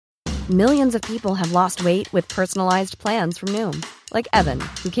Millions of people have lost weight with personalized plans from Noom. Like Evan,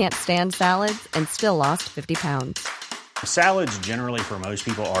 who can't stand salads and still lost 50 pounds. Salads generally for most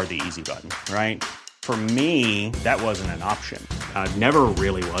people are the easy button, right? For me, that wasn't an option. I never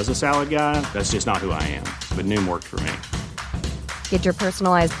really was a salad guy. That's just not who I am. But Noom worked for me. Get your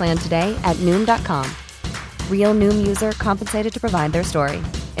personalized plan today at Noom.com. Real Noom user compensated to provide their story.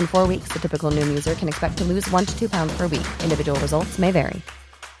 In 4 weeks, the typical Noom user can expect to lose 1 to 2 pounds per week. Individual results may vary.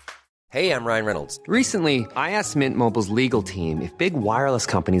 Hey, I'm Ryan Reynolds. Recently, I asked Mint Mobile's legal team if big wireless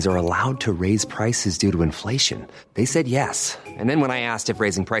companies are allowed to raise prices due to inflation. They said yes. And then when I asked if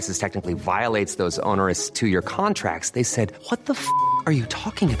raising prices technically violates those onerous two-year contracts, they said, "What the f*** are you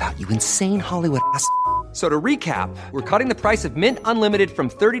talking about, you insane Hollywood ass?" So to recap, we're cutting the price of Mint Unlimited from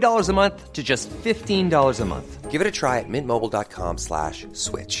 $30 a month to just $15 a month. Give it a try at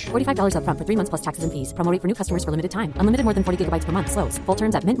mintmobile.com/switch. $45 up front for 3 months plus taxes and fees. Promo rate for new customers for limited time. Unlimited more than 40 gigabytes per month. Slows full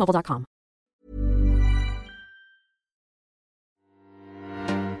terms at mintmobile.com.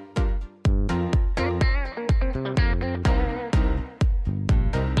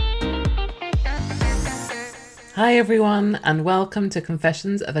 Hi everyone, and welcome to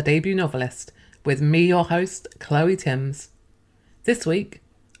Confessions of a Debut Novelist with me, your host, Chloe Timms. This week,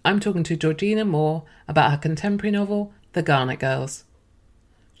 I'm talking to Georgina Moore about her contemporary novel, The Garnett Girls.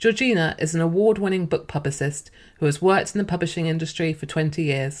 Georgina is an award-winning book publicist who has worked in the publishing industry for 20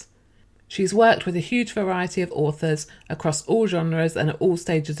 years. She's worked with a huge variety of authors across all genres and at all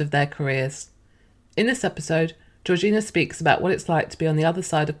stages of their careers. In this episode, Georgina speaks about what it's like to be on the other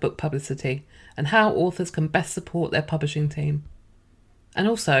side of book publicity and how authors can best support their publishing team. And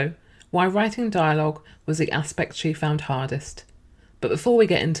also, why writing dialogue was the aspect she found hardest. But before we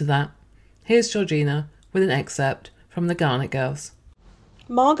get into that, here's Georgina with an excerpt from The Garnett Girls.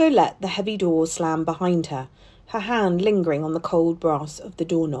 Margot let the heavy door slam behind her, her hand lingering on the cold brass of the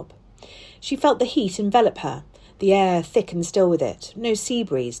doorknob. She felt the heat envelop her, the air thick and still with it, no sea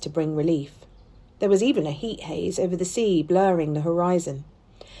breeze to bring relief. There was even a heat haze over the sea blurring the horizon.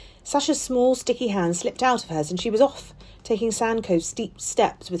 Sasha's small, sticky hand slipped out of hers and she was off, taking Sandcove's steep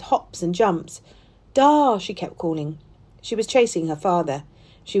steps with hops and jumps. "Da!" she kept calling. She was chasing her father.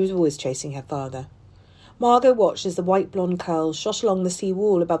 She was always chasing her father. Margot watched as the white blonde curls shot along the sea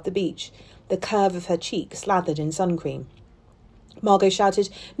wall above the beach, the curve of her cheek slathered in sun cream. Margot shouted,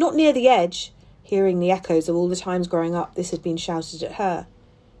 "Not near the edge!" hearing the echoes of all the times growing up this had been shouted at her.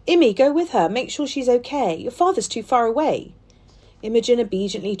 "Immy, go with her. Make sure she's okay. Your father's too far away." Imogen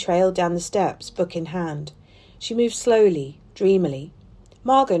obediently trailed down the steps, book in hand. She moved slowly, dreamily.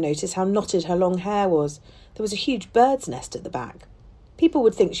 Margot noticed how knotted her long hair was. There was a huge bird's nest at the back. People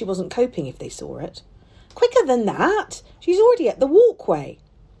would think she wasn't coping if they saw it. "Quicker than that! She's already at the walkway."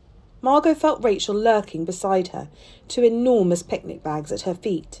 Margot felt Rachel lurking beside her, 2 enormous picnic bags at her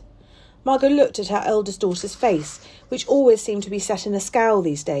feet. Margot looked at her eldest daughter's face, which always seemed to be set in a scowl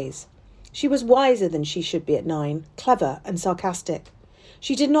these days. She was wiser than she should be at 9, clever and sarcastic.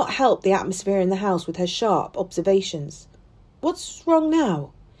 She did not help the atmosphere in the house with her sharp observations. "What's wrong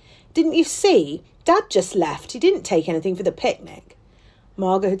now?" "Didn't you see? Dad just left. He didn't take anything for the picnic."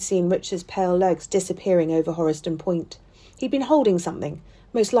 Margot had seen Richard's pale legs disappearing over Horiston Point. He'd been holding something,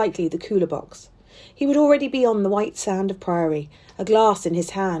 most likely the cooler box. He would already be on the white sand of Priory, a glass in his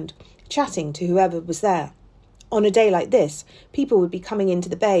hand, chatting to whoever was there. On a day like this, people would be coming into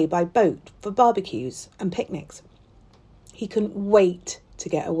the bay by boat for barbecues and picnics. He couldn't wait to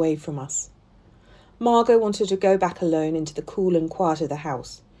get away from us. Margot wanted to go back alone into the cool and quiet of the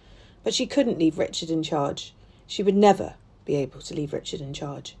house. But she couldn't leave Richard in charge. She would never be able to leave Richard in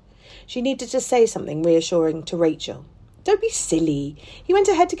charge. She needed to say something reassuring to Rachel. "Don't be silly. He went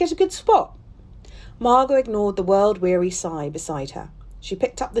ahead to get a good spot." Margot ignored the world-weary sigh beside her. She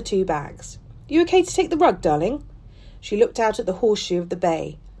picked up the 2 bags. "You okay to take the rug, darling?" She looked out at the horseshoe of the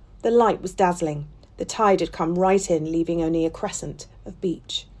bay. The light was dazzling. The tide had come right in, leaving only a crescent of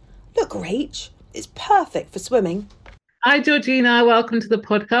beach. "Look, Rach, it's perfect for swimming." Hi Georgina, welcome to the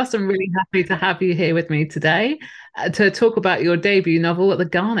podcast. I'm really happy to have you here with me today to talk about your debut novel, The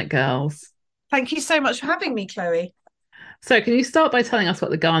Garnett Girls. Thank you so much for having me, Chloe. So can you start by telling us what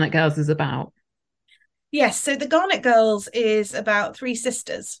The Garnett Girls is about? Yes, so The Garnett Girls is about 3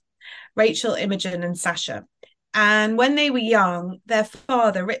 sisters, Rachel, Imogen and Sasha. And when they were young, their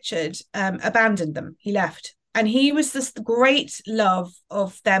father, Richard, abandoned them. He left. And he was this great love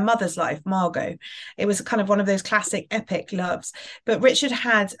of their mother's life, Margot. It was kind of one of those classic epic loves. But Richard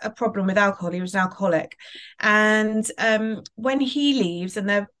had a problem with alcohol. He was an alcoholic. And when he leaves, and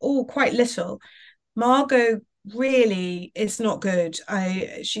they're all quite little, Margot really is not good.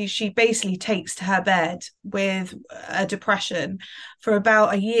 She basically takes to her bed with a depression for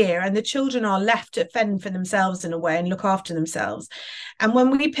about a year, and the children are left to fend for themselves in a way and look after themselves. And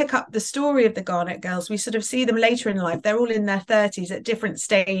when we pick up the story of the Garnett girls, we sort of see them later in life. They're all in their 30s at different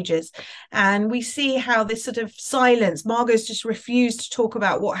stages, and we see how this sort of silence, Margot's just refused to talk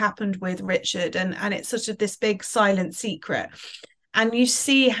about what happened with Richard, and it's sort of this big silent secret. And you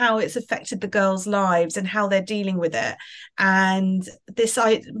see how it's affected the girls' lives and how they're dealing with it. And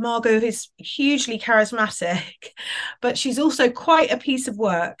Margot is hugely charismatic, but she's also quite a piece of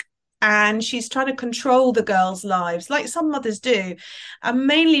work. And she's trying to control the girls' lives, like some mothers do, and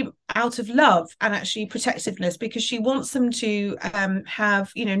mainly out of love and actually protectiveness, because she wants them to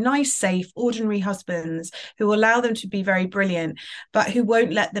have, nice, safe, ordinary husbands who allow them to be very brilliant, but who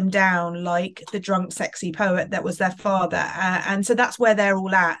won't let them down like the drunk, sexy poet that was their father. And so that's where they're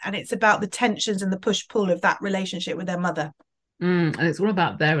all at. And it's about the tensions and the push-pull of that relationship with their mother. And it's all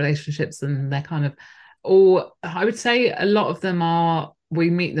about their relationships and their kind of, or I would say a lot of them we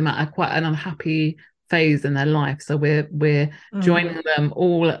meet them at quite an unhappy phase in their life, so we're joining them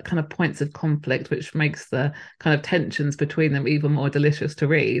all at kind of points of conflict, which makes the kind of tensions between them even more delicious to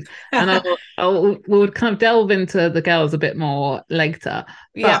read. And we'll kind of delve into the girls a bit more later,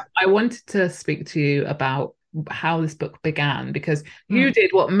 but I wanted to speak to you about how this book began, because you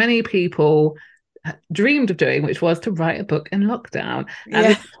did what many people dreamed of doing, which was to write a book in lockdown. And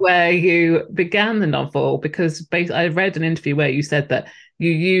this is where you began the novel, because I read an interview where you said that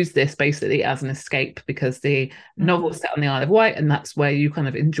you used this basically as an escape, because the novel set on the Isle of Wight, and that's where you kind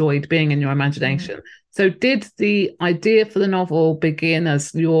of enjoyed being in your imagination. So did the idea for the novel begin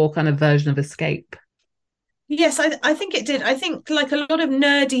as your kind of version of escape? Yes, I think it did. I think, like a lot of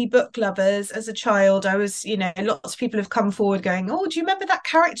nerdy book lovers as a child, I was, lots of people have come forward going, oh, do you remember that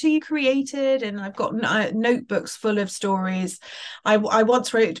character you created? And I've got notebooks full of stories. I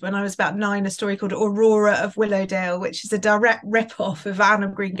once wrote, when I was about 9, a story called Aurora of Willowdale, which is a direct rip-off of Anne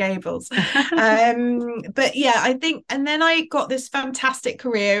of Green Gables. But yeah, I think, and then I got this fantastic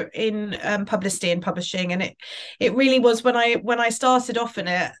career in publicity and publishing. And it really was, when I started off in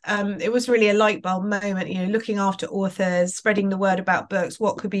it, it was really a light bulb moment, looking after authors, spreading the word about books,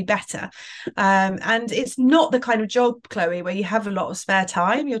 what could be better. And it's not the kind of job, Chloe, where you have a lot of spare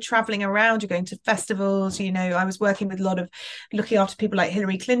time. You're traveling around, you're going to festivals. I was working with a lot of looking after people like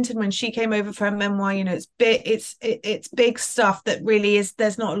Hillary Clinton when she came over for her memoir. It's big stuff that really is,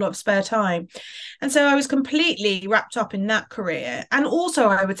 there's not a lot of spare time. And so I was completely wrapped up in that career. And also,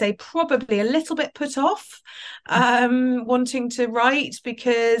 I would say, probably a little bit put off wanting to write,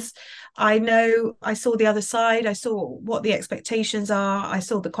 because I know I saw the other side. I saw what the expectations are. I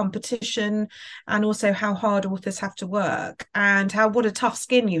saw the competition, and also how hard authors have to work, and what a tough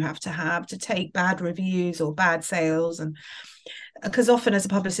skin you have to take bad reviews or bad sales. And because often as a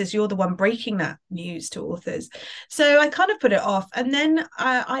publicist, you're the one breaking that news to authors. So I kind of put it off. And then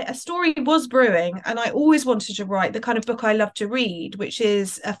a story was brewing, and I always wanted to write the kind of book I love to read, which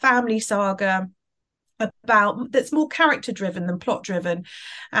is a family saga that's more character driven than plot driven,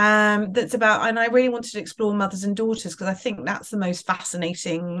 that's about, and I really wanted to explore mothers and daughters, because I think that's the most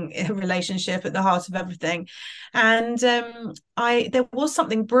fascinating relationship at the heart of everything. And there was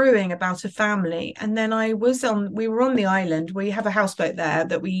something brewing about a family. And then we were on the island. We have a houseboat there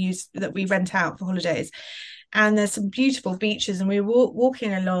that we rent out for holidays, and there's some beautiful beaches, and we were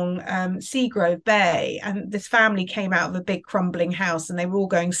walking along Seagrove Bay, and this family came out of a big crumbling house, and they were all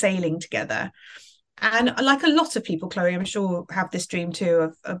going sailing together. And like a lot of people, Chloe, I'm sure, have this dream too,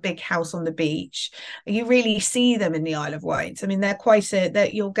 of a big house on the beach. You really see them in the Isle of Wight. I mean, they're that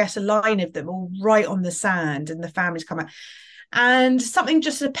you'll get a line of them all right on the sand, and the families come out. And something,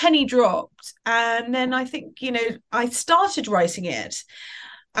 just a penny dropped. And then I think, I started writing it,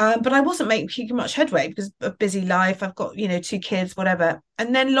 but I wasn't making much headway because of busy life. I've got, 2 kids, whatever.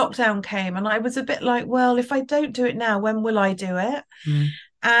 And then lockdown came, and I was a bit like, well, if I don't do it now, when will I do it?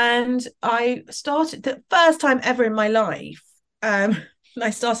 And I started, the first time ever in my life, I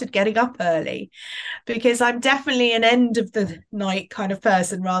started getting up early, because I'm definitely an end of the night kind of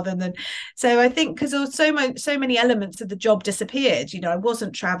person rather than. So I think because there was so many elements of the job disappeared. I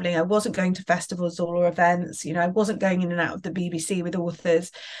wasn't traveling, I wasn't going to festivals or events. I wasn't going in and out of the BBC with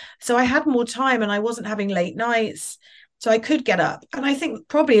authors. So I had more time, and I wasn't having late nights. So I could get up. And I think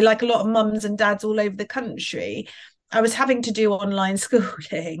probably like a lot of mums and dads all over the country, I was having to do online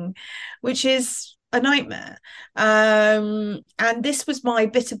schooling, which is a nightmare. And this was my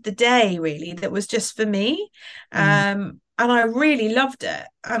bit of the day, really, that was just for me. And and I really loved it.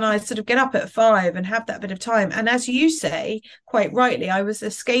 And I sort of get up at 5 and have that bit of time. And as you say, quite rightly, I was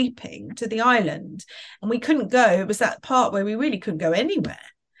escaping to the island, and we couldn't go. It was that part where we really couldn't go anywhere.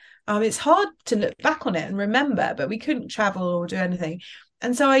 It's hard to look back on it and remember, but we couldn't travel or do anything.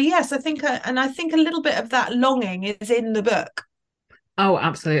 And so, yes, I think a little bit of that longing is in the book. Oh,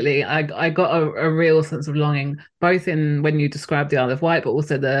 absolutely. I got a real sense of longing, both in when you described the Isle of Wight, but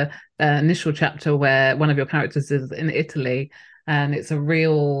also the initial chapter where one of your characters is in Italy. And it's a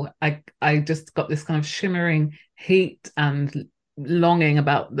real, I just got this kind of shimmering heat and longing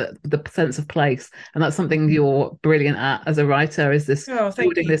about the sense of place. And that's something you're brilliant at as a writer, is this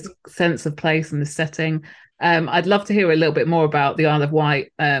building this sense of place and this setting. I'd love to hear a little bit more about the Isle of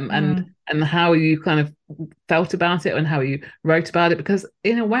Wight and how you kind of felt about it and how you wrote about it, because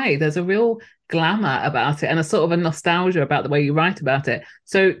in a way there's a real glamour about it and a sort of a nostalgia about the way you write about it.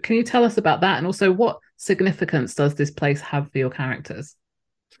 So can you tell us about that, and also what significance does this place have for your characters?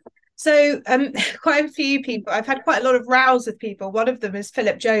 So quite a few people, I've had quite a lot of rows with people. One of them is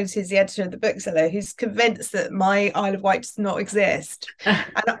Philip Jones, who's the editor of the bookseller, who's convinced that my Isle of Wight does not exist.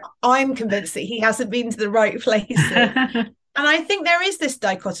 And I'm convinced that he hasn't been to the right places. And I think there is this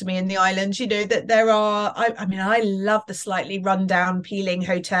dichotomy in the islands, that there are, I mean, I love the slightly rundown, peeling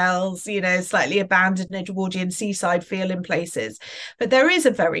hotels, slightly abandoned Edwardian seaside feel in places. But there is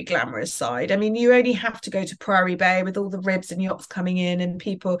a very glamorous side. I mean, you only have to go to Priory Bay with all the ribs and yachts coming in and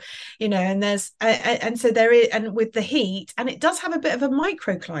people, and there's, and so there is, and with the heat, and it does have a bit of a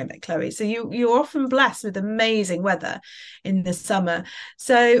microclimate, Chloe. So you're often blessed with amazing weather in the summer.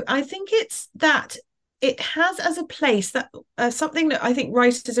 So I think it's that. It has as a place that something that I think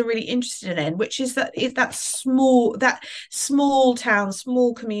writers are really interested in, which is that small town,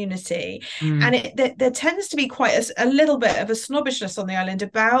 small community, and there tends to be quite a little bit of a snobbishness on the island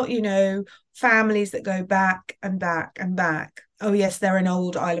about families that go back and back and back. Oh yes, they're an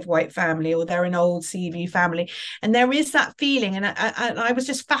old Isle of Wight family, or they're an old Seaview family, and there is that feeling, and I was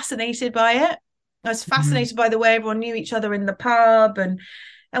just fascinated by it. I was fascinated by the way everyone knew each other in the pub,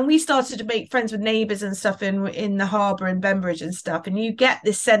 and we started to make friends with neighbours and stuff in the harbour in Bembridge and stuff. And you get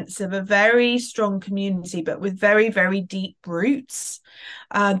this sense of a very strong community, but with very, very deep roots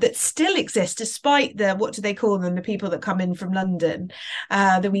that still exist, despite what do they call them? The people that come in from London,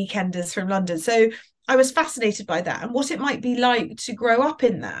 the weekenders from London. So I was fascinated by that and what it might be like to grow up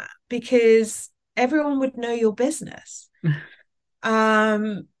in that, because everyone would know your business.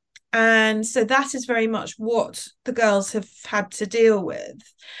 And so that is very much what the girls have had to deal with.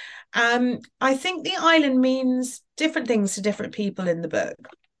 I think the island means different things to different people in the book.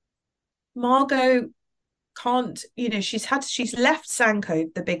 Margot can't, she's left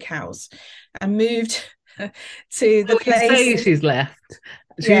Sandcove, the big house, and moved to the place. Say she's left.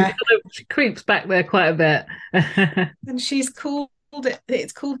 She creeps back there quite a bit. And she's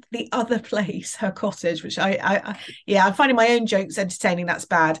it's called the other place, her cottage, which I'm finding my own jokes entertaining. That's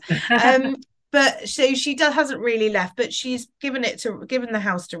bad. But so she hasn't really left, but she's given the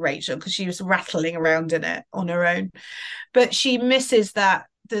house to Rachel because she was rattling around in it on her own. But she misses that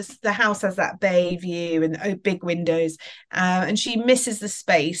the house has that bay view and big windows, and she misses the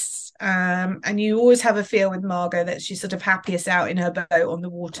space. And you always have a feel with Margot that she's sort of happiest out in her boat on the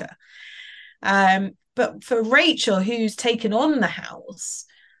water. But for Rachel, who's taken on the house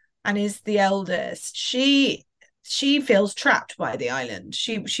and is the eldest, she feels trapped by the island.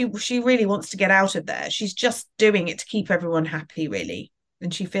 She really wants to get out of there. She's just doing it to keep everyone happy, really.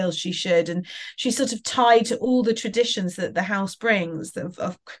 And she feels she should. And she's sort of tied to all the traditions that the house brings,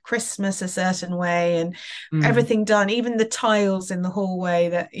 of Christmas a certain way and everything done, even the tiles in the hallway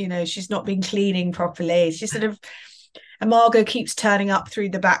that, she's not been cleaning properly. She's sort of, and Margot keeps turning up through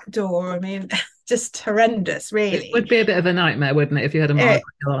the back door. I mean, just horrendous, really. It would be a bit of a nightmare, wouldn't it, if you had a Margot?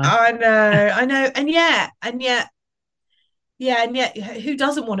 I know. And yet, who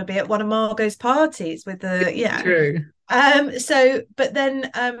doesn't want to be at one of Margot's parties with the True. So then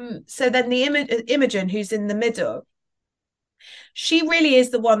the Imogen, who's in the middle, she really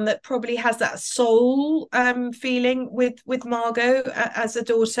is the one that probably has that soul feeling with Margot as a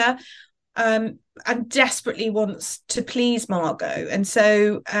daughter. And desperately wants to please Margot, and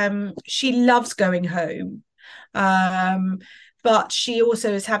so she loves going home, but she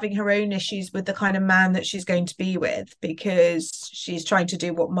also is having her own issues with the kind of man that she's going to be with, because she's trying to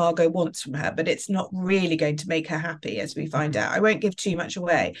do what Margot wants from her, but it's not really going to make her happy, as we find out. I won't give too much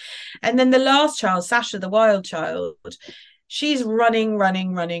away. And then the last child, Sasha, the wild child, she's running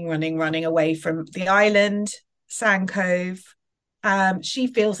away from the island, Sandcove. She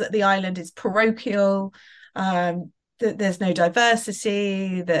feels that the island is parochial. that there's no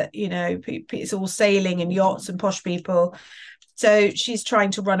diversity, that, you know, it's all sailing and yachts and posh people. So she's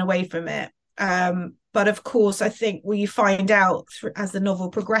trying to run away from it. But of course, I think you find out as the novel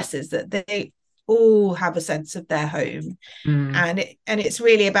progresses that they all have a sense of their home, and it's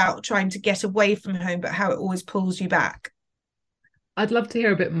really about trying to get away from home, but how it always pulls you back. I'd love to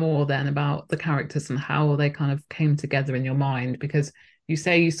hear a bit more then about the characters and how they kind of came together in your mind, because you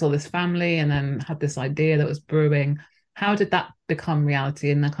say you saw this family and then had this idea that was brewing. How did that become reality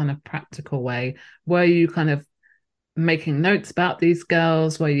in a kind of practical way? Were you kind of making notes about these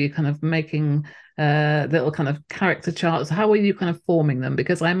girls? Were you kind of making little kind of character charts? How were you kind of forming them?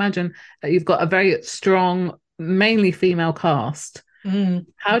 Because I imagine that you've got a very strong, mainly female cast.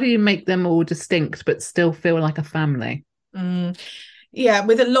 How do you make them all distinct but still feel like a family? Yeah,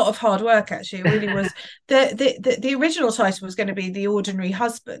 with a lot of hard work, actually. It really was. The original title was going to be The Ordinary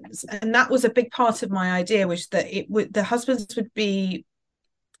Husbands, and that was a big part of my idea, was that the husbands would be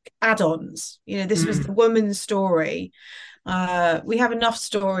add-ons. You know, this was the woman's story. We have enough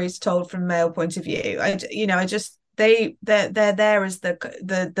stories told from male point of view. They're there as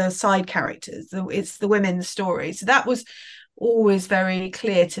the side characters. It's the women's story. So that was always very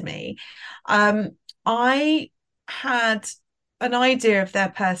clear to me. I had an idea of their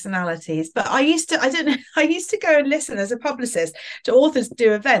personalities, but I used to go and listen as a publicist to authors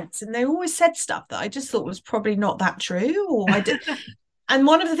do events, and they always said stuff that I just thought was probably not that true, or I did. And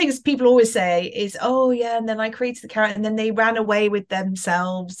one of the things people always say is, oh yeah, and then I created the character and then they ran away with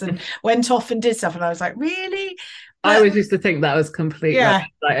themselves and went off and did stuff, and I was like, really? I always used to think that was complete. Yeah,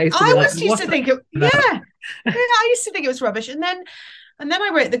 I used to think it. No. Yeah, I used to think it was rubbish, and then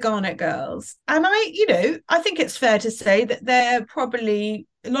I wrote the Garnett Girls, and I think it's fair to say that they're probably,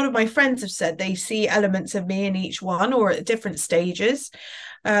 a lot of my friends have said they see elements of me in each one or at different stages,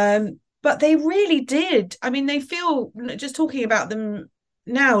 but they really did. I mean, they feel, just talking about them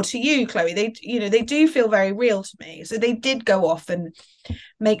now to you, Chloe, they do feel very real to me. So they did go off and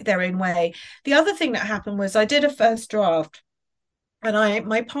make their own way. The other thing that happened was I did a first draft, and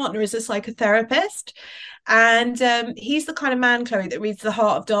my partner is a psychotherapist, and he's the kind of man, Chloe, that reads The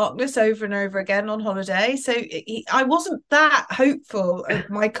Heart of Darkness over and over again on holiday. So I wasn't that hopeful of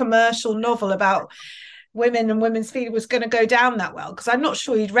my commercial novel about women and women's feelings was going to go down that well, because I'm not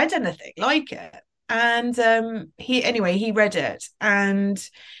sure he'd read anything like it. And he read it, and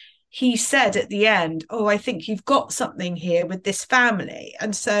he said at the end, oh, I think you've got something here with this family.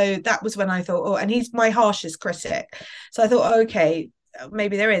 And so that was when I thought, oh, and he's my harshest critic. So I thought, okay,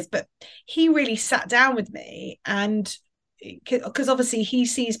 maybe there is. But he really sat down with me, and because obviously he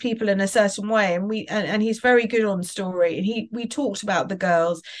sees people in a certain way, and he's very good on story, and we talked about the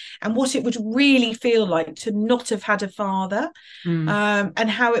girls and what it would really feel like to not have had a father, and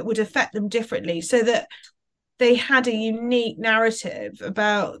how it would affect them differently, so that they had a unique narrative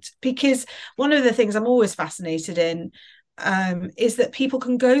about, because one of the things I'm always fascinated in is that people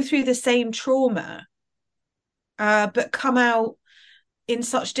can go through the same trauma but come out in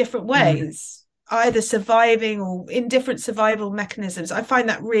such different ways, either surviving or in different survival mechanisms. I find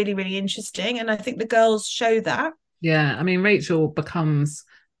that really, really interesting, and I think the girls show that. Yeah, I mean, Rachel becomes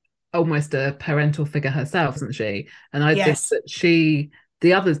almost a parental figure herself, isn't she? And I think that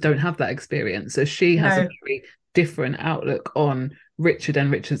the others don't have that experience, so she has a very different outlook on Richard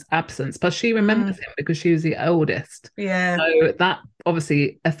and Richard's absence. Plus, she remembers him because she was the oldest. Yeah, so that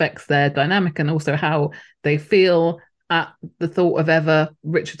obviously affects their dynamic, and also how they feel at the thought of ever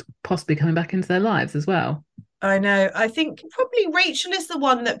Richard possibly coming back into their lives as well. I know. I think probably Rachel is the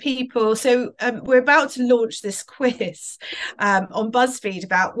one that people... So we're about to launch this quiz on BuzzFeed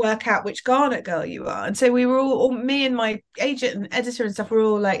about work out which Garnet girl you are. And so we were all, me and my agent and editor and stuff, were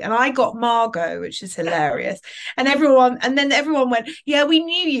all like, and I got Margot, which is hilarious. And then everyone went, yeah, we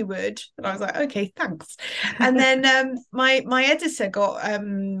knew you would. And I was like, okay, thanks. And then my editor got,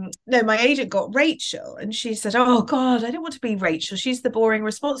 my agent got Rachel. And she said, oh God, I don't want to be Rachel. She's the boring,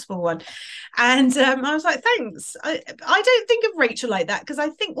 responsible one. And I was like, thanks. I don't think of Rachel like that, because I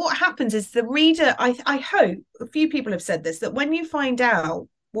think what happens is the reader, I hope a few people have said this, that when you find out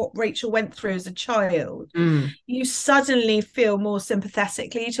what Rachel went through as a child, you suddenly feel more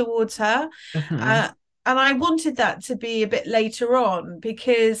sympathetically towards her. And I wanted that to be a bit later on,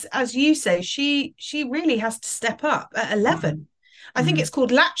 because as you say, she really has to step up at 11. I think it's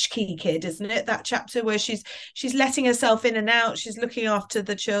called Latchkey Kid, isn't it? That chapter where she's letting herself in and out, she's looking after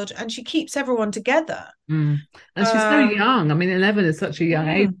the children, and she keeps everyone together. And she's so young. I mean, 11 is such a young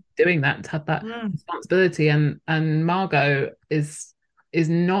age doing that, to have that responsibility. And Margot is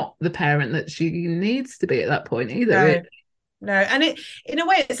not the parent that she needs to be at that point either. No. Really. no. And in a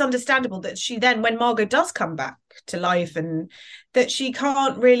way, it's understandable that she then, when Margot does come back to life, and that she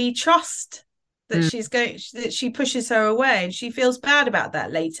can't really trust that that she pushes her away, and she feels bad about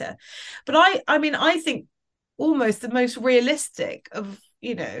that later. But I think almost the most realistic of,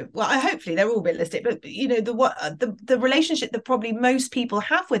 hopefully they're all realistic, but the relationship that probably most people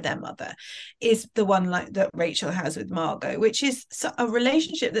have with their mother is the one like that Rachel has with Margot, which is a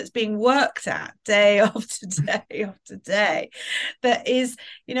relationship that's being worked at day after day after day. That is,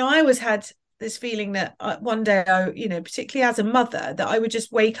 I always had this feeling that one day particularly as a mother, that I would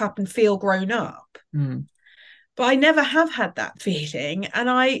just wake up and feel grown up. But I never have had that feeling,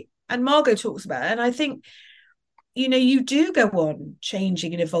 and Margot talks about it, and I think you do go on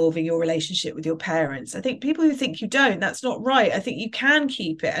changing and evolving your relationship with your parents. I think people who think you don't, that's not right. I think you can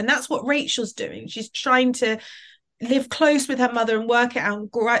keep it. And that's what Rachel's doing. She's trying to live close with her mother and work it out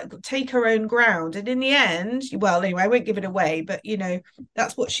and take her own ground. And in the end, well, anyway, I won't give it away, but,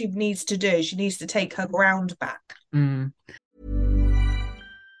 that's what she needs to do. She needs to take her ground back. Ryan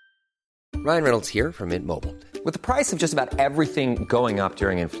Reynolds here from Mint Mobile. With the price of just about everything going up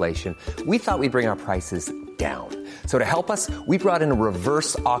during inflation, we thought we'd bring our prices down. So to help us, we brought in a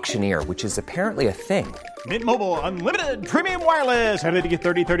reverse auctioneer, which is apparently a thing. Mint Mobile Unlimited Premium Wireless. How to get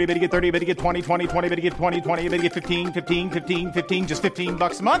 30, 30, bit to get 30, bit to get 20, 20, 20, bit to get 20, 20, bit to get 15, 15, 15, 15, just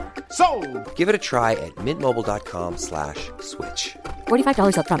 $15 a month? Sold! Give it a try at mintmobile.com/switch.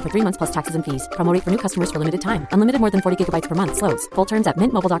 $45 up front for 3 months plus taxes and fees. Promo rate for new customers for limited time. Unlimited more than 40 gigabytes per month. Slows full terms at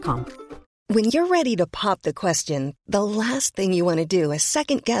mintmobile.com. When you're ready to pop the question, the last thing you want to do is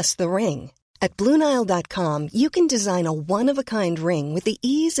second-guess the ring. At BlueNile.com, you can design a one-of-a-kind ring with the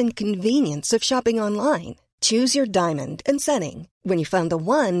ease and convenience of shopping online. Choose your diamond and setting. When you find the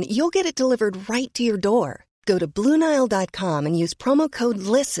one, you'll get it delivered right to your door. Go to BlueNile.com and use promo code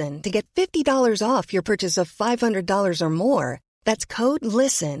LISTEN to get $50 off your purchase of $500 or more. That's code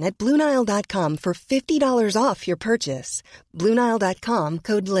LISTEN at BlueNile.com for $50 off your purchase. BlueNile.com,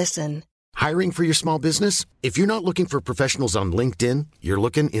 code LISTEN. Hiring for your small business? If you're not looking for professionals on LinkedIn, you're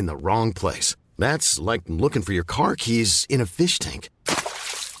looking in the wrong place. That's like looking for your car keys in a fish tank.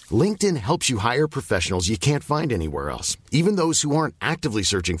 LinkedIn helps you hire professionals you can't find anywhere else, even those who aren't actively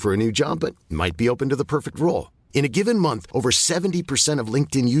searching for a new job but might be open to the perfect role. In a given month, over 70% of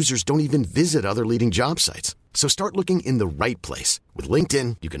LinkedIn users don't even visit other leading job sites. So start looking in the right place. With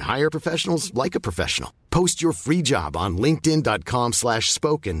LinkedIn, you can hire professionals like a professional. Post your free job on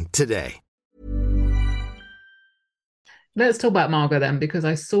linkedin.com/spoken today. Let's talk about Margot then, because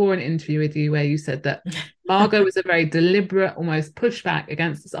I saw an interview with you where you said that Margot was a very deliberate, almost pushback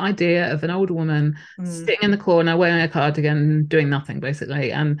against this idea of an older woman sitting in the corner, wearing a cardigan, doing nothing,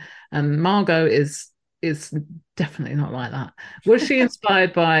 basically. And Margot is definitely not like that. Was she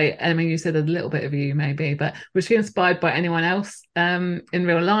inspired by, I mean, you said a little bit of you maybe, but was she inspired by anyone else in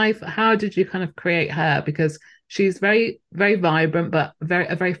real life? How did you kind of create her? Because she's very, very vibrant, but a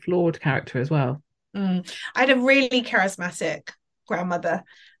very flawed character as well. I had a really charismatic grandmother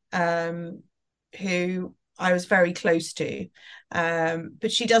who I was very close to, but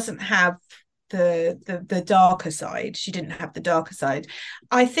she doesn't have the darker side. She didn't have the darker side.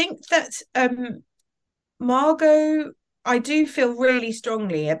 I think that Margot, I do feel really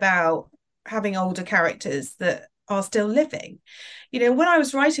strongly about having older characters that are still living. When I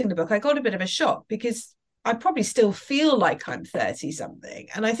was writing the book, I got a bit of a shock because I probably still feel like I'm 30 something.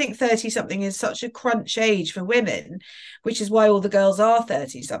 And I think 30 something is such a crunch age for women, which is why all the girls are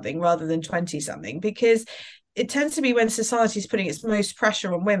 30 something rather than 20 something, because it tends to be when society is putting its most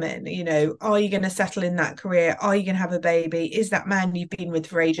pressure on women. Are you going to settle in that career? Are you going to have a baby? Is that man you've been with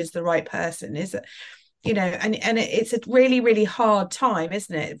for ages the right person? Is it, and it's a really, really hard time,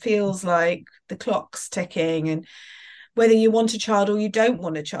 isn't it? It feels like the clock's ticking, and whether you want a child or you don't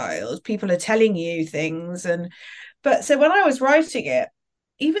want a child, people are telling you things. But so when I was writing it,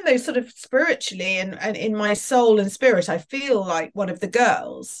 even though sort of spiritually and in my soul and spirit, I feel like one of the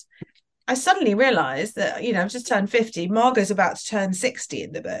girls, I suddenly realized that, I've just turned 50. Margot's about to turn 60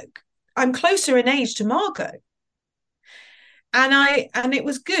 in the book. I'm closer in age to Margot. And it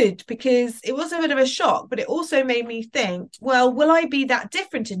was good because it was a bit of a shock, but it also made me think, well, will I be that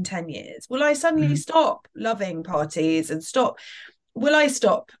different in 10 years? Will I suddenly stop loving parties and will I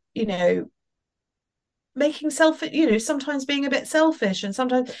stop, making sometimes being a bit selfish and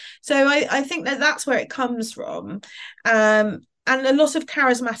sometimes. So I think that's where it comes from. And a lot of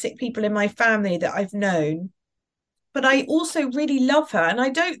charismatic people in my family that I've known. But I also really love her, and I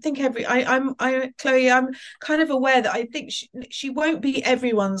don't think Chloe, I'm kind of aware that I think she won't be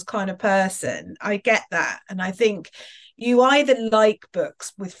everyone's kind of person. I get that, and I think, you either like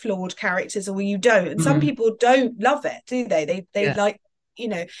books with flawed characters or you don't. And some people don't love it, do they? They like, you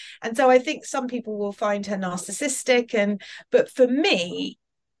know, and so I think some people will find her narcissistic, but for me,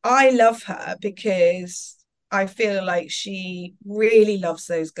 I love her because I feel like she really loves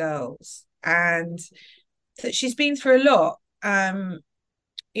those girls, and that she's been through a lot,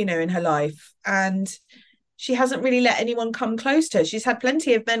 you know, in her life, and she hasn't really let anyone come close to her. She's had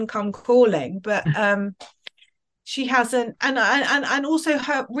plenty of men come calling, but she hasn't. And also,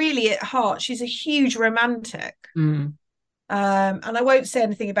 her really at heart, she's a huge romantic. And I won't say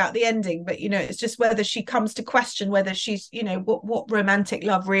anything about the ending, but you know, it's just whether she comes to question whether she's, you know, what romantic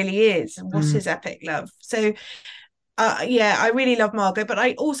love really is and what is epic love. So yeah, I really love Margot, but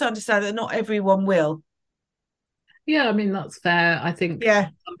I also understand that not everyone will. Yeah, I mean, that's fair. I think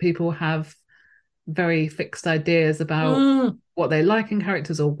some people have very fixed ideas about what they like in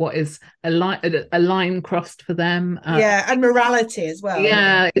characters, or what is a line crossed for them. And morality as well.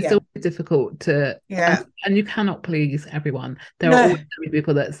 Yeah, it's always difficult to, and you cannot please everyone. There are always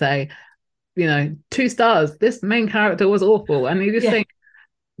people that say, you know, 2 stars, this main character was awful, and you just think,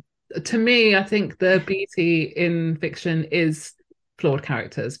 to me, I think the beauty in fiction is flawed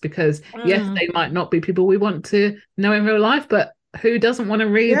characters, because yes, they might not be people we want to know in real life, but who doesn't want to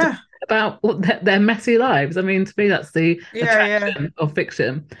read about their messy lives? I mean, to me, that's the attraction of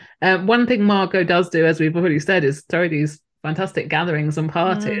fiction. One thing Margot does do, as we've already said, is throw these fantastic gatherings and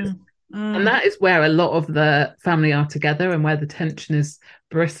parties. And that is where a lot of the family are together and where the tension is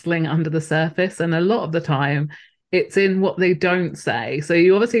bristling under the surface. And a lot of the time, it's in what they don't say. So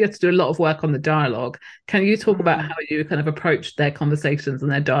you obviously have to do a lot of work on the dialogue. Can you talk about how you kind of approached their conversations and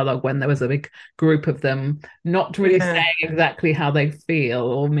their dialogue when there was a big group of them not really saying exactly how they feel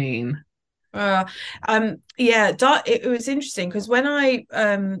or mean? It was interesting because when I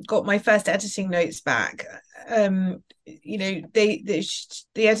got my first editing notes back, you know, the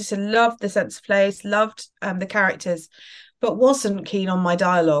editor loved the sense of place, loved the characters, but wasn't keen on my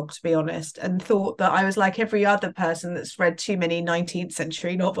dialogue, to be honest, and thought that I was like every other person that's read too many 19th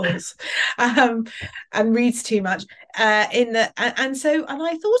century novels and reads too much. And I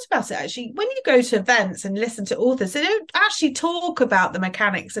thought about it, actually, when you go to events and listen to authors, they don't actually talk about the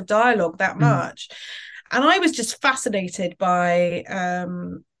mechanics of dialogue that much. And I was just fascinated by,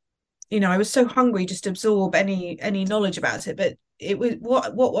 you know, I was so hungry just to absorb any knowledge about it. But it was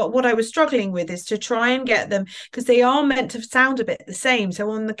what I was struggling with is to try and get them, because they are meant to sound a bit the same.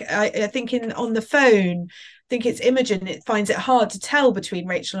 So I think on the phone, I think it's Imogen, it finds it hard to tell between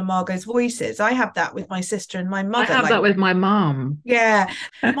Rachel and Margot's voices. I have that with my sister and my mother. I have that with my mum. Yeah.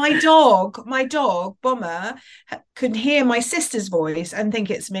 My dog, Bomber, can hear my sister's voice and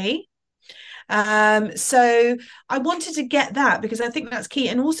think it's me. So I wanted to get that because I think that's key.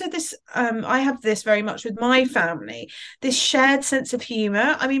 And also this, I have this very much with my family, this shared sense of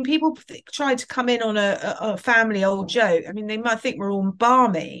humor. I mean, people try to come in on a family old joke. I mean, they might think we're all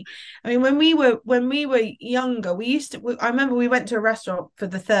balmy. I mean, when we were younger, I remember we went to a restaurant for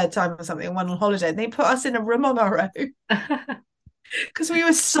the 3rd time or something, went on holiday, and they put us in a room on our own. Because we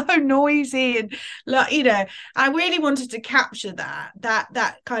were so noisy, and like, you know, I really wanted to capture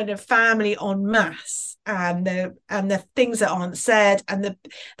that kind of family en masse, and the things that aren't said, and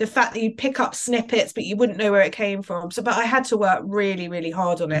the fact that you pick up snippets but you wouldn't know where it came from. So, but I had to work really, really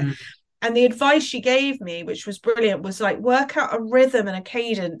hard on it. And the advice she gave me, which was brilliant, was like work out a rhythm and a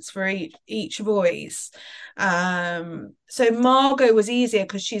cadence for each voice. So Margot was easier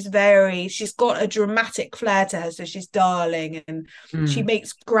because she's got a dramatic flair to her. So she's darling and she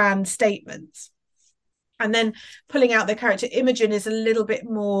makes grand statements. And then pulling out the character Imogen is a little bit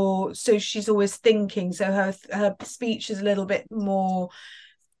more, so she's always thinking. So her speech is a little bit more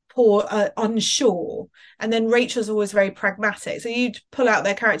unsure, and then Rachel's always very pragmatic, so you'd pull out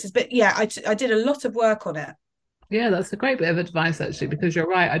their characters. But yeah, I did a lot of work on it. Yeah, that's a great bit of advice, actually, because you're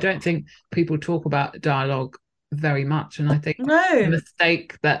right. I don't think people talk about dialogue very much, and I think the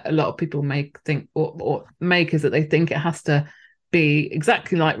mistake that a lot of people make is that they think it has to be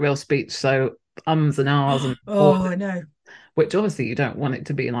exactly like real speech, so ums and ahs and I know, which obviously you don't want it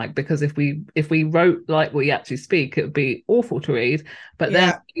to be like, because if we wrote like we actually speak, it would be awful to read. But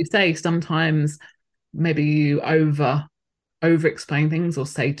then you say sometimes maybe you over explain things or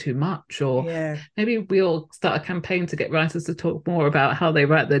say too much, or maybe we'll start a campaign to get writers to talk more about how they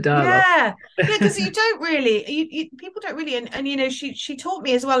write their dialogue. Because you don't really, people don't really, and you know, she taught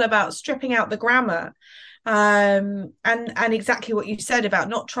me as well about stripping out the grammar, and exactly what you said about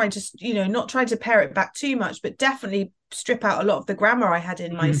not trying to pare it back too much, but definitely strip out a lot of the grammar I had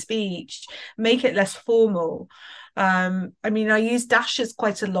in my speech, make it less formal. I mean, I use dashes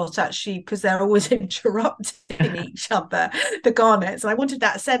quite a lot actually because they're always interrupting each other, the Garnets. And I wanted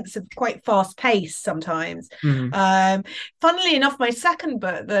that sense of quite fast pace sometimes. Funnily enough, my second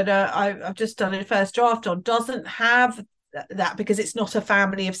book that I've just done a first draft on doesn't have that because it's not a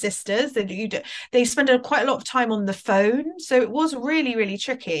family of sisters. They spend quite a lot of time on the phone. So it was really, really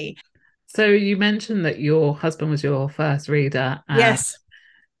tricky. So you mentioned that your husband was your first reader. Yes.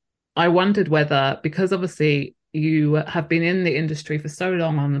 I wondered whether, because obviously you have been in the industry for so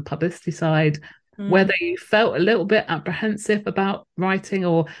long on the publicity side, whether you felt a little bit apprehensive about writing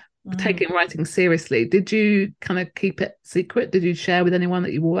or taking writing seriously. Did you kind of keep it secret? Did you share with anyone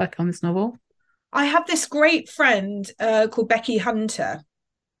that you were working on this novel? I have this great friend called Becky Hunter,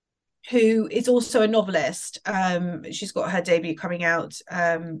 who is also a novelist. She's got her debut coming out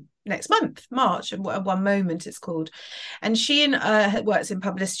next month, March, and One Moment it's called. And she works in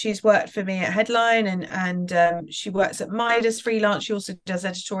publicity. She's worked for me at Headline, and she works at Midas freelance. She also does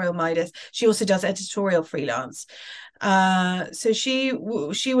editorial Midas. She also does editorial freelance. So she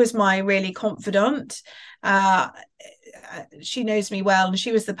was my really confidant. She knows me well, and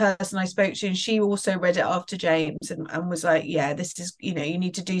she was the person I spoke to, and she also read it after James and was like, yeah, this is, you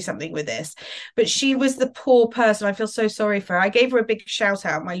need to do something with this. But she was the poor person. I feel so sorry for her. I gave her a big shout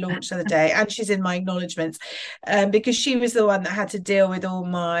out at my launch the other day, and she's in my acknowledgements, because she was the one that had to deal with all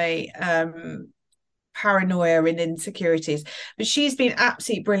my paranoia and insecurities. But she's been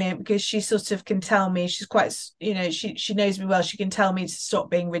absolutely brilliant because she sort of can tell me, she's quite, she knows me well. She can tell me to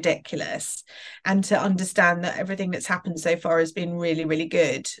stop being ridiculous and to understand that everything that's happened so far has been really, really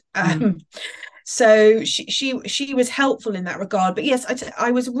good. So she was helpful in that regard. But yes,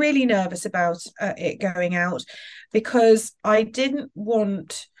 I was really nervous about it going out because I didn't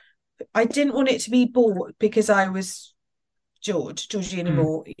want it to be bought because I was Georgina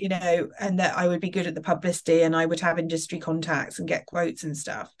Moore, and that I would be good at the publicity and I would have industry contacts and get quotes and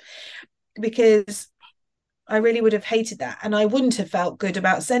stuff, because I really would have hated that, and I wouldn't have felt good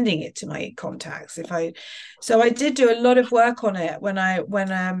about sending it to my contacts so I did do a lot of work on it when I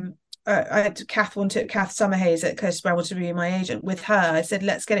had Kath Summerhays at Kirsten Brown wanted to be my agent. With her, I said,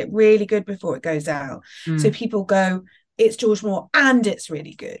 let's get it really good before it goes out, so people go, it's George Moore and it's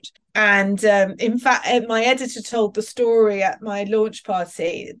really good. And in fact, my editor told the story at my launch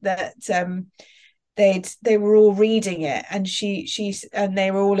party that they were all reading it, and and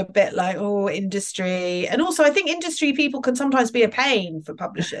they were all a bit like, oh, industry. And also I think industry people can sometimes be a pain for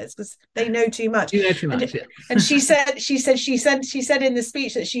publishers because they know too much. You know too much, yeah. And she said in the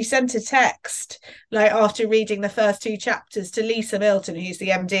speech that she sent a text like after reading the first 2 chapters to Lisa Milton, who's the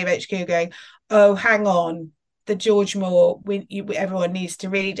MD of HQ, going, oh, hang on, the George Moore, everyone needs to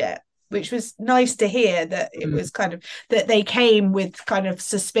read it, which was nice to hear, that it was kind of that they came with kind of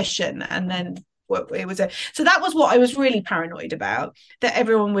suspicion, and then it was so that was what I was really paranoid about, that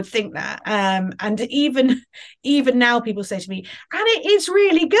everyone would think that, and even now people say to me, and it is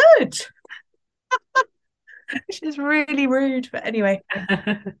really good, which is really rude, but anyway.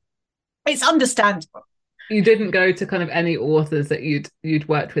 It's understandable. You didn't go to kind of any authors that you'd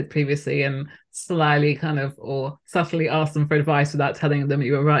worked with previously and slyly kind of or subtly ask them for advice without telling them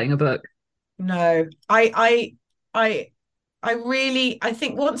you were writing a book? No, I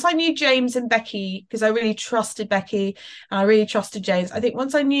think once I knew James and Becky, because I really trusted Becky and I really trusted James, I think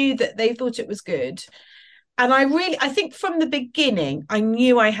once I knew that they thought it was good, and I think from the beginning I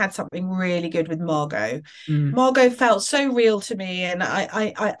knew I had something really good with Margot. Margot felt so real to me, and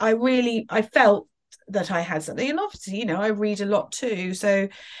I felt that I had something, and obviously I read a lot too, so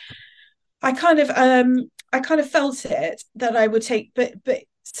I kind of felt it that I would take, but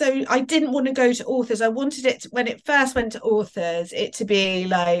so I didn't want to go to authors. I wanted it when it first went to authors, it to be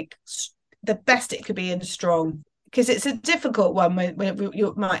like the best it could be and strong, because it's a difficult one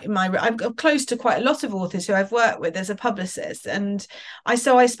when I'm close to quite a lot of authors who I've worked with as a publicist, and I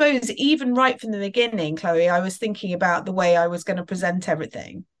suppose even right from the beginning, Chloe, I was thinking about the way I was going to present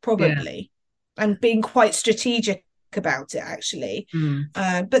everything, probably. And being quite strategic about it, actually.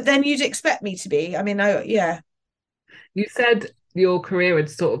 But then you'd expect me to be. I mean, You said your career had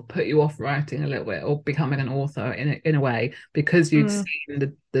sort of put you off writing a little bit, or becoming an author in a way, because you'd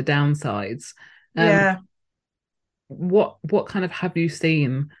seen the downsides. What kind of have you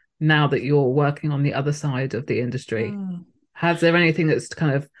seen now that you're working on the other side of the industry? Has there anything that's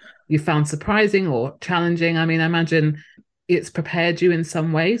kind of you found surprising or challenging? I mean, I imagine it's prepared you in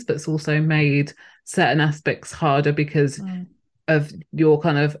some ways, but it's also made certain aspects harder because of your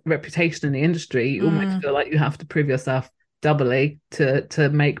kind of reputation in the industry. You almost feel like you have to prove yourself doubly to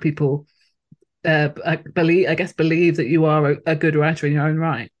make people believe that you are a good writer in your own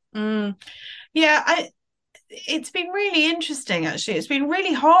right. it's been really interesting, actually. It's been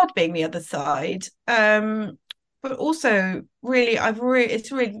really hard being the other side. But also really,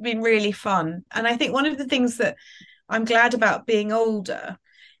 it's really been really fun. And I think one of the things that I'm glad about being older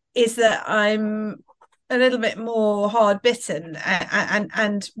is that I'm a little bit more hard bitten,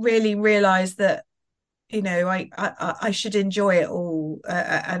 and really realize that, I should enjoy it all,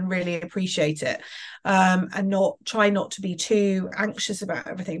 and really appreciate it, and not try not to be too anxious about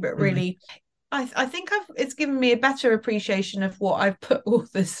everything, but really, I think it's given me a better appreciation of what I've put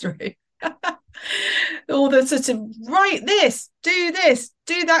authors through. All the sort of write this, do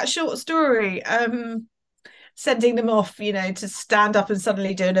that short story, sending them off, to stand up and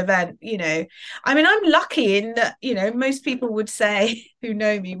suddenly do an event. I mean, I'm lucky in that, most people would say, who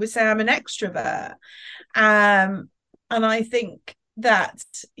know me, would say I'm an extrovert. And I think that,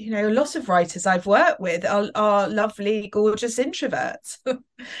 a lot of writers I've worked with are lovely, gorgeous introverts.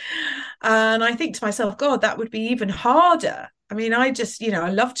 And I think to myself, God, that would be even harder. I mean, I just, I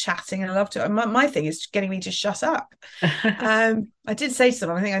love chatting, and I love to, my thing is getting me to shut up. I did say to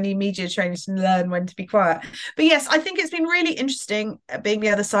someone, I think I need media training to learn when to be quiet. But yes, I think it's been really interesting being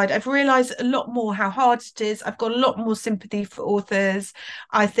the other side. I've realised a lot more how hard it is. I've got a lot more sympathy for authors.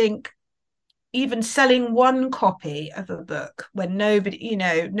 I think even selling one copy of a book when nobody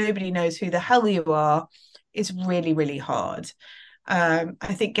knows who the hell you are is really, really hard.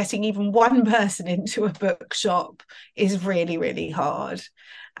 I think getting even one person into a bookshop is really, really hard.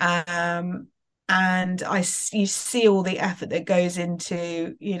 And you see all the effort that goes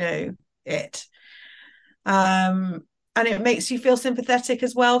into, it. And it makes you feel sympathetic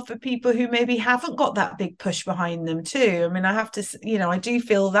as well for people who maybe haven't got that big push behind them too. I mean, I have to, I do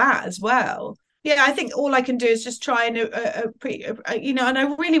feel that as well. Yeah, I think all I can do is just try and, and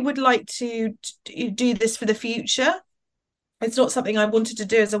I really would like to do this for the future. It's not something I wanted to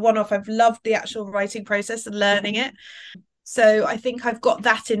do as a one-off. I've loved the actual writing process and learning it. So I think I've got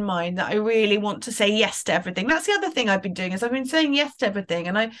that in mind, that I really want to say yes to everything. That's the other thing I've been doing, is I've been saying yes to everything.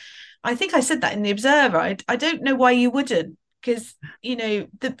 And I think I said that in The Observer. I don't know why you wouldn't, because,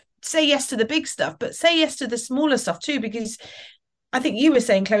 say yes to the big stuff, but say yes to the smaller stuff too, because I think you were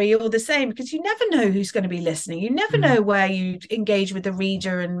saying, Chloe, you're the same, because you never know who's going to be listening. You never know where you engage with the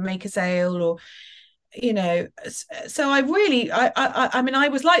reader and make a sale, or, so I really, I mean, I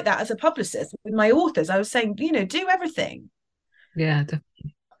was like that as a publicist with my authors. I was saying, do everything. Yeah,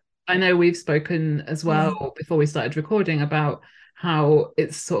 definitely. I know we've spoken as well before we started recording about how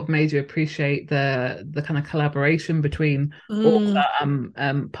it's sort of made you appreciate the kind of collaboration between author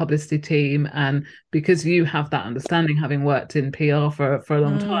publicity team, and because you have that understanding, having worked in PR for a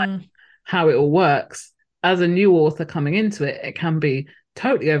long time, how it all works. As a new author coming into it, it can be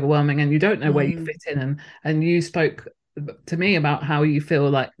totally overwhelming, and you don't know where you fit in. And you spoke to me about how you feel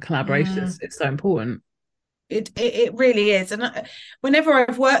like collaboration is so important. It really is. And whenever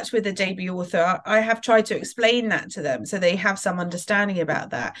I've worked with a debut author, I have tried to explain that to them so they have some understanding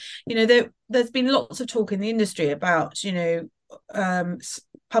about that. There's been lots of talk in the industry about,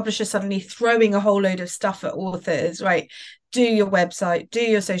 publishers suddenly throwing a whole load of stuff at authors, right? Do your website, do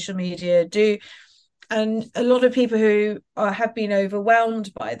your social media, and a lot of people who have been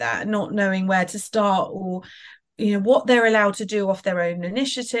overwhelmed by that, not knowing where to start, or, what they're allowed to do off their own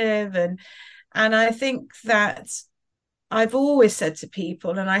initiative. And I think that I've always said to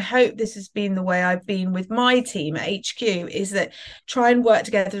people, and I hope this has been the way I've been with my team at HQ, is that try and work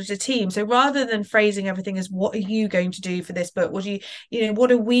together as a team. So rather than phrasing everything as, what are you going to do for this book? What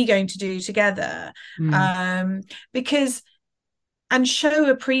are we going to do together? Because, and show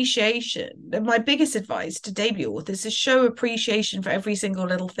appreciation. My biggest advice to debut authors is show appreciation for every single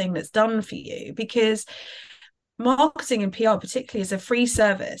little thing that's done for you, because marketing and PR particularly is a free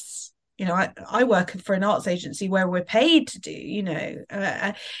service. I work for an arts agency where we're paid to do,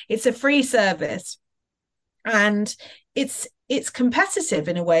 it's a free service, and it's competitive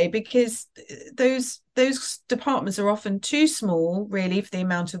in a way, because those departments are often too small, really, for the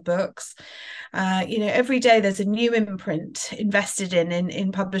amount of books. Every day there's a new imprint invested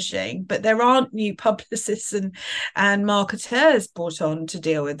in publishing, but there aren't new publicists and marketeurs brought on to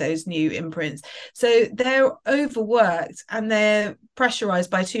deal with those new imprints. So they're overworked and they're pressurized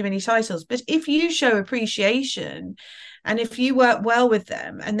by too many titles. But if you show appreciation, and if you work well with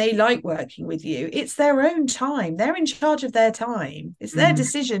them and they like working with you, it's their own time. They're in charge of their time. It's their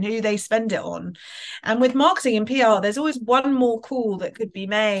decision who they spend it on. And with marketing and PR, there's always one more call that could be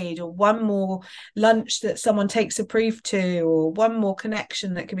made, or one more lunch that someone takes a proof to, or one more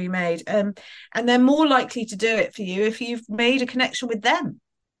connection that can be made. And they're more likely to do it for you if you've made a connection with them.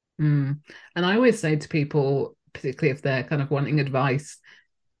 And I always say to people, particularly if they're kind of wanting advice,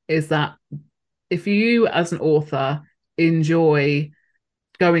 is that if you as an author enjoy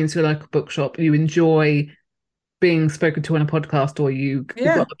going to a local bookshop, you enjoy being spoken to on a podcast, or you've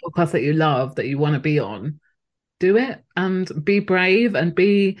got a podcast that you love that you want to be on, do it and be brave and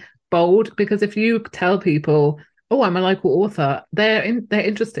be bold. Because if you tell people, oh, I'm a local author, they're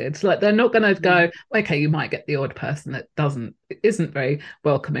interested. Like, they're not going to go, okay, you might get the odd person that isn't very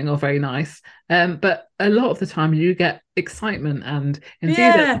welcoming or very nice, but a lot of the time you get excitement and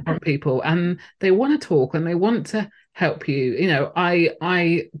enthusiasm from people, and they want to talk and they want to help you. You know,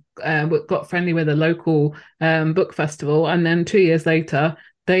 I got friendly with a local book festival, and then 2 years later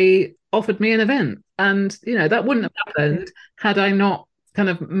they offered me an event, and you know, that wouldn't have happened had I not kind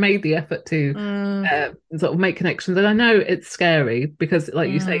of made the effort to sort of make connections. And I know it's scary because, like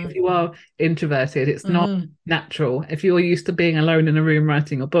you say, if you are introverted, it's not natural. If you're used to being alone in a room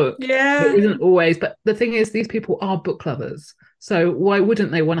writing a book, it isn't always. But the thing is, these people are book lovers, so why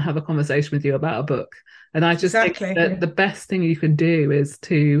wouldn't they want to have a conversation with you about a book? And I just think that the best thing you can do is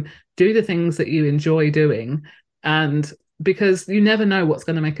to do the things that you enjoy doing, and because you never know what's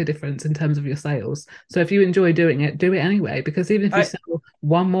going to make a difference in terms of your sales. So if you enjoy doing it, do it anyway, because even if you sell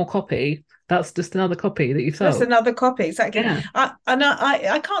one more copy, that's just another copy that you've sold. That's another copy, exactly. Yeah.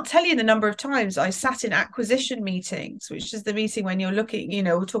 I can't tell you the number of times I sat in acquisition meetings, which is the meeting when you're looking, you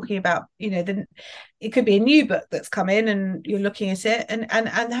know, we're talking about, you know, it could be a new book that's come in and you're looking at it,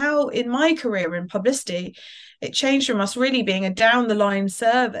 and how in my career in publicity, it changed from us really being a down the line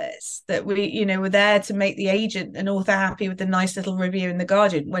service that we, you know, were there to make the agent and author happy with the nice little review in the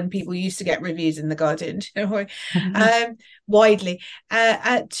Guardian, when people used to get reviews in the Guardian, you know, widely,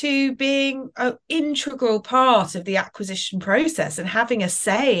 to being an integral part of the acquisition process and having a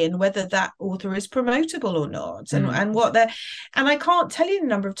say in whether that author is promotable or not, and what they're. And I can't tell you the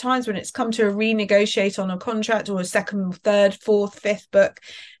number of times when it's come to a renegotiate on a contract or a second, third, fourth, fifth book,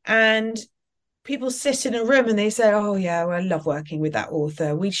 and people sit in a room and they say, oh yeah, well, I love working with that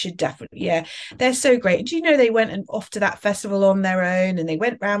author, we should definitely, they're so great. Do you know, they went off to that festival on their own, and they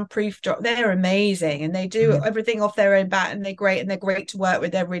went round proof drop, they're amazing, and they do everything off their own bat, and they're great to work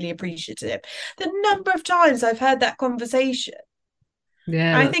with, they're really appreciative. The number of times I've heard that conversation.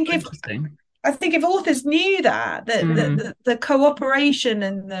 I think if authors knew that the cooperation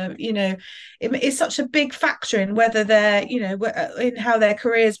and the, you know, it's such a big factor in whether they're, you know, in how their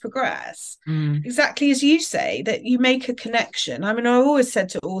careers progress. Exactly as you say, that you make a connection. I mean, I always said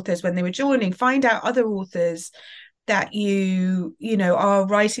to authors when they were joining, find out other authors that you know are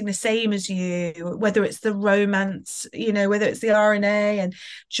writing the same as you, whether it's the romance, you know, whether it's the RNA, and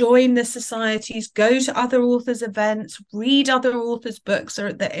join the societies, go to other authors' events, read other authors' books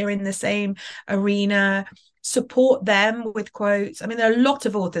that are in the same arena, support them with quotes. I mean, there are a lot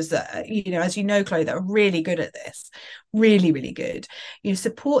of authors that, you know, as you know, Chloe, that are really good at this, really, really good. You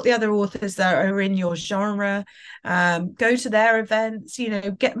support the other authors that are in your genre, go to their events, you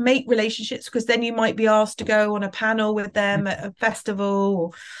know, make relationships, because then you might be asked to go on a panel with them at a festival.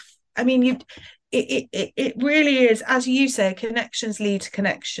 Or, I mean, it really is, as you say, connections lead to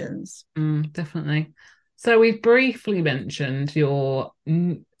connections. Definitely. So we've briefly mentioned your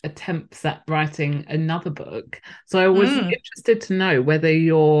attempts at writing another book. So I was interested to know whether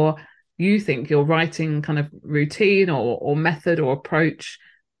you think your writing kind of routine or method or approach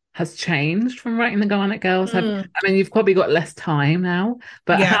has changed from writing the Garnett Girls. I mean, you've probably got less time now,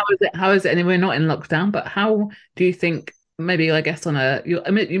 but how is it? And we're not in lockdown, but how do you think, maybe, I guess,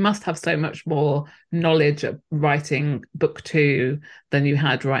 you must have so much more knowledge of writing book 2 than you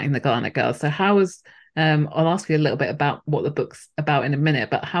had writing the Garnett Girls. So how is I'll ask you a little bit about what the book's about in a minute,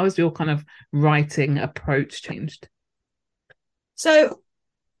 but how has your kind of writing approach changed? So I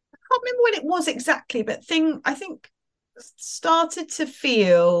can't remember when it was exactly, but I think started to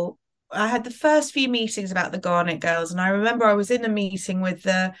feel, I had the first few meetings about the Garnett Girls, and I remember I was in a meeting with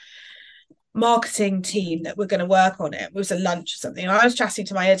the marketing team that were going to work on it. It was a lunch or something, and I was chatting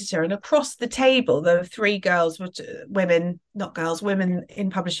to my editor, and across the table there were 3 girls, women in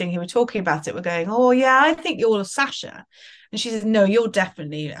publishing, who were talking about it, were going, oh yeah, I think you're Sasha, and she said, no, you're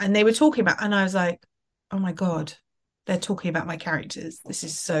definitely. And they were talking about, and I was like, oh my god, they're talking about my characters, this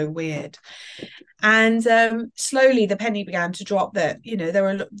is so weird. And slowly the penny began to drop that, you know,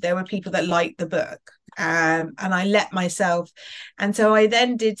 there were people that liked the book, and I let myself. And so I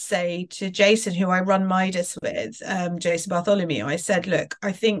then did say to Jason, who I run Midas with, Jason Bartholomew, I said, look,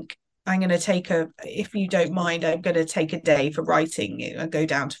 I think I'm going to if you don't mind, I'm going to take a day for writing and go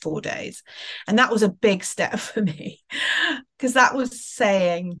down to 4 days. And that was a big step for me, because that was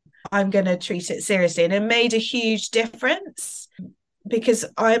saying I'm going to treat it seriously. And it made a huge difference, because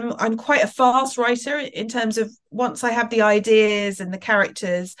I'm quite a fast writer in terms of, once I have the ideas and the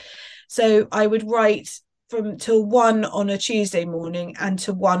characters, So I would write from till 1 on a Tuesday morning and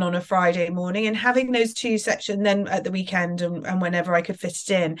to 1 on a Friday morning, and having those two sections then at the weekend and whenever I could fit it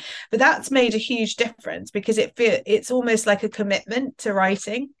in. But that's made a huge difference because it's almost like a commitment to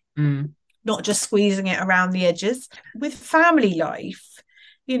writing, not just squeezing it around the edges. With family life,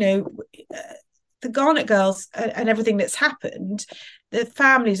 the Garnett girls and everything that's happened, the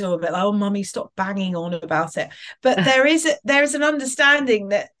family's all a bit like, oh, mummy, stop banging on about it. But there is an understanding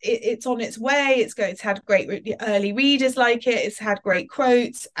that it's on its way. It's had great early readers like it. It's had great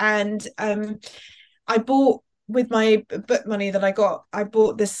quotes. And I bought, with my book money that I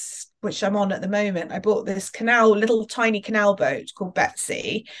bought this, which I'm on at the moment. I bought this little tiny canal boat called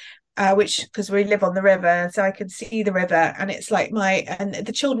Betsy, which, because we live on the river, so I can see the river, and it's like and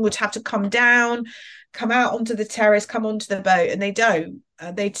the children would have to come out onto the terrace, come onto the boat, and they don't.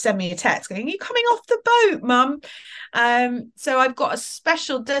 They'd send me a text going, "Are you coming off the boat, Mum?" So I've got a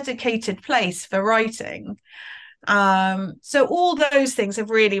special dedicated place for writing. So all those things have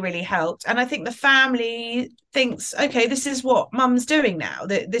really, really helped. And I think the family thinks, okay, this is what Mum's doing now.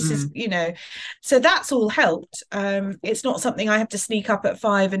 This is, so that's all helped. It's not something I have to sneak up at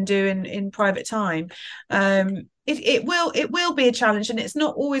 5 and do in private time. It will be a challenge, and it's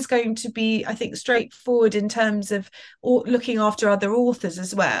not always going to be, I think, straightforward in terms of looking after other authors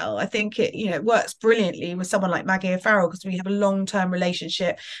as well. I think it works brilliantly with someone like Maggie O'Farrell because we have a long-term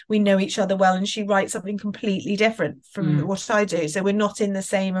relationship. We know each other well, and she writes something completely different from what I do, so we're not in the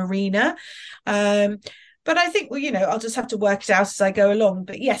same arena. But I think, I'll just have to work it out as I go along.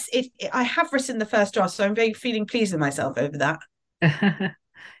 But yes, I have written the first draft, so I'm feeling pleased with myself over that.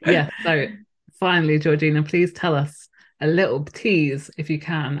 Yeah. So finally, Georgina, please tell us a little tease, if you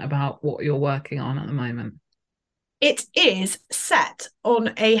can, about what you're working on at the moment. It is set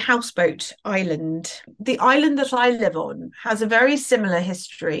on a houseboat island. The island that I live on has a very similar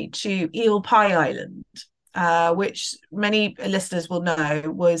history to Eel Pie Island, which many listeners will know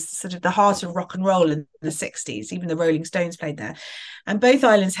was sort of the heart of rock and roll in the 60s. Even the Rolling Stones played there. And both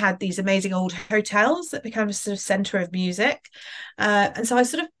islands had these amazing old hotels that became a sort of centre of music. And so I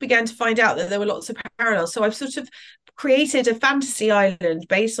sort of began to find out that there were lots of parallels. So I've sort of created a fantasy island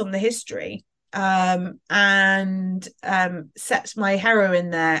based on the history, and set my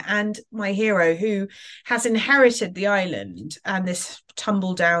heroine there and my hero, who has inherited the island and this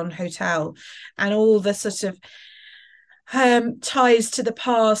tumble down hotel and all the sort of ties to the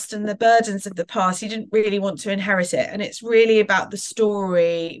past and the burdens of the past. He didn't really want to inherit it, and it's really about the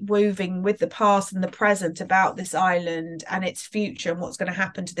story woven with the past and the present about this island and its future and what's going to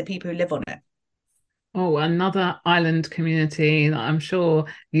happen to the people who live on it. Oh, another island community that I'm sure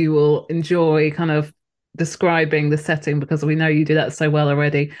you will enjoy kind of describing the setting, because we know you do that so well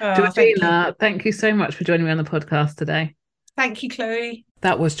already. Georgina, thank you so much for joining me on the podcast today. Thank you, Chloe.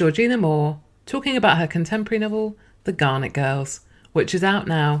 That was Georgina Moore talking about her contemporary novel, The Garnett Girls, which is out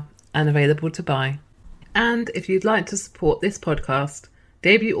now and available to buy. And if you'd like to support this podcast,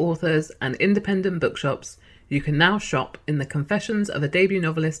 debut authors and independent bookshops, you can now shop in the Confessions of a Debut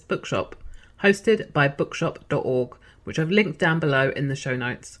Novelist bookshop, hosted by bookshop.org, which I've linked down below in the show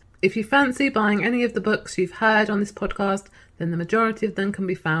notes. If you fancy buying any of the books you've heard on this podcast, then the majority of them can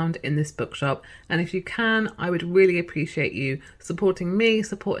be found in this bookshop. And if you can, I would really appreciate you supporting me,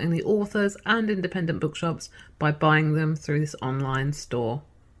 supporting the authors and independent bookshops by buying them through this online store.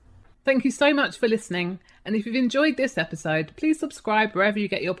 Thank you so much for listening. And if you've enjoyed this episode, please subscribe wherever you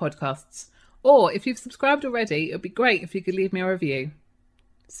get your podcasts. Or if you've subscribed already, it would be great if you could leave me a review.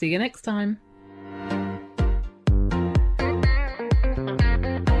 See you next time.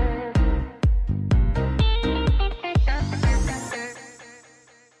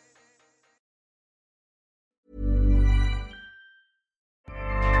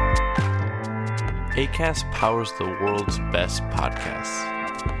 Acast powers the world's best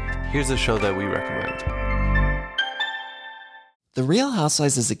podcasts. Here's a show that we recommend. The Real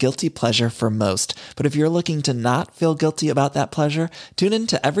Housewives is a guilty pleasure for most, but if you're looking to not feel guilty about that pleasure, tune in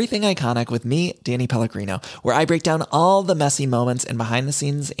to Everything Iconic with me, Danny Pellegrino, where I break down all the messy moments and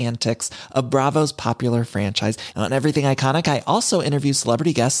behind-the-scenes antics of Bravo's popular franchise. And on Everything Iconic, I also interview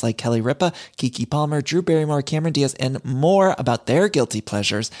celebrity guests like Kelly Ripa, Keke Palmer, Drew Barrymore, Cameron Diaz, and more about their guilty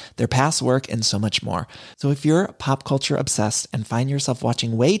pleasures, their past work, and so much more. So if you're pop culture obsessed and find yourself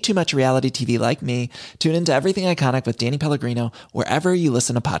watching way too much reality TV like me, tune in to Everything Iconic with Danny Pellegrino, wherever you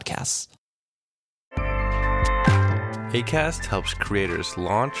listen to podcasts. Acast helps creators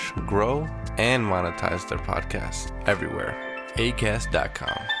launch, grow, and monetize their podcasts everywhere.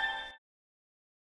 Acast.com.